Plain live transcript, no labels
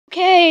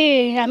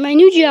Okay, at my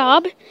new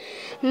job.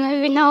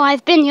 Even though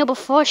I've been here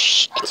before,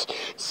 shit.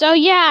 So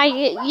yeah,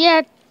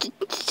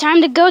 it's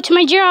time to go to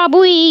my job.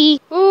 Wee.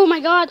 Oh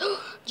my God,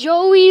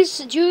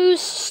 Joey's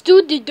Juice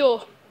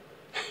Studio.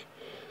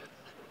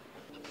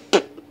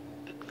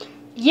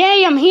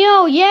 Yay, I'm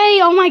here.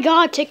 Yay, oh my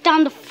God, take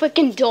down the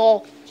freaking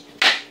door.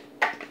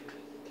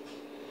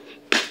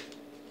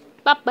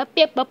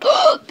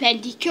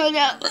 Bendy cut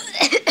out.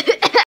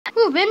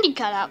 Ooh, Bendy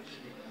cut out.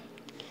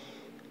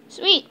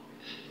 Sweet.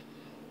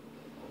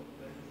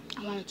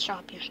 I want to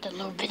chop you into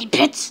little bitty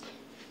bits.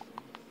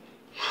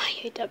 I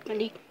hate that,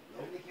 Bendy.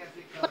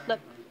 What the?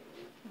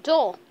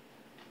 Door.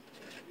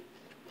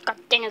 God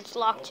dang, it's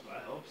locked.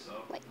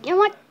 Wait, you know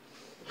what?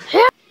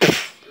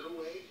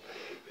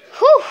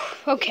 Whew.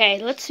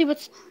 Okay, let's see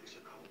what's...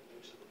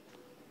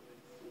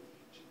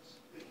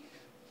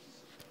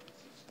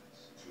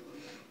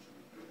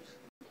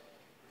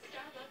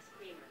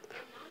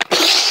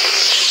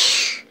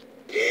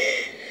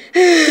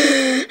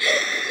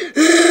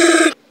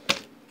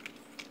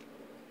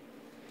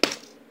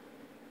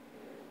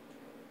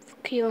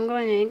 Okay, I'm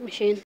going to ink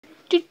machine.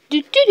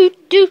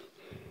 Do.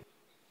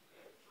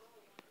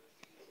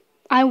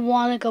 I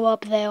want to go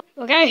up there.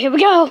 Okay, here we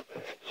go.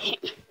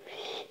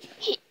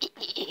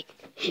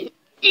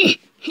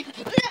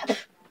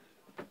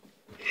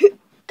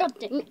 God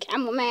dang it,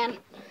 cameraman.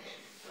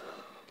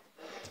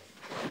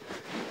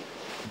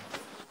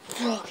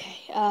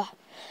 Okay,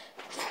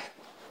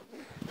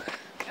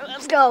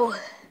 let's go.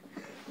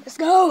 Let's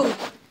go.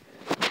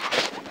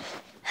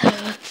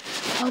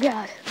 Oh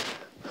God.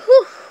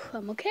 Whew,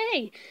 I'm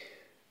okay.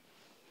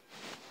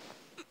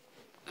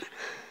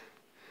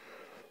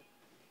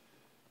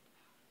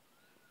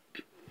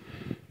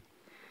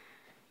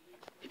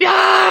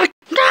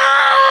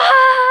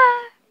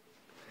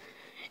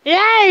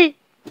 Yay!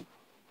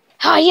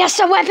 Oh yes,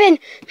 a weapon!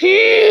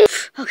 Okay.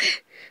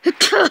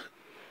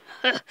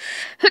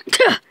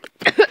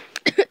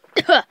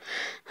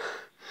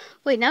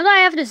 Wait, now that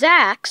I have this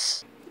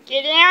axe...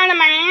 Get out of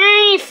my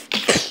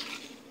knife!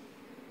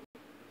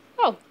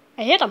 Oh,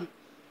 I hit him.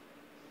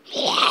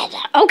 Yeah.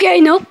 Okay,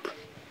 nope.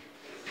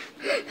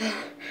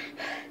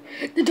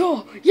 The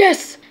door,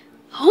 yes!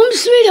 Home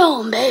sweet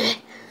home, baby.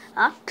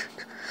 Huh?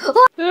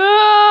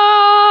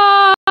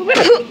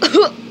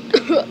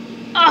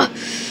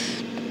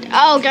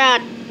 Oh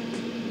God.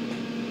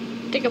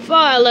 Take a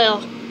fire a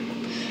little.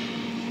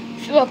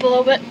 Threw up a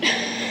little bit.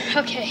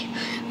 Okay.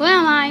 Where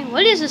am I?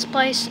 What is this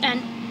place? And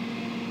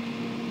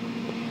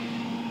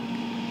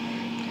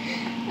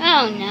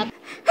oh no.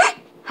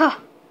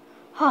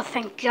 Oh,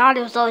 thank God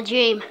it was all a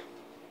dream.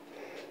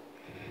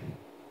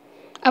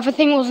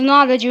 Everything was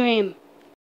not a dream.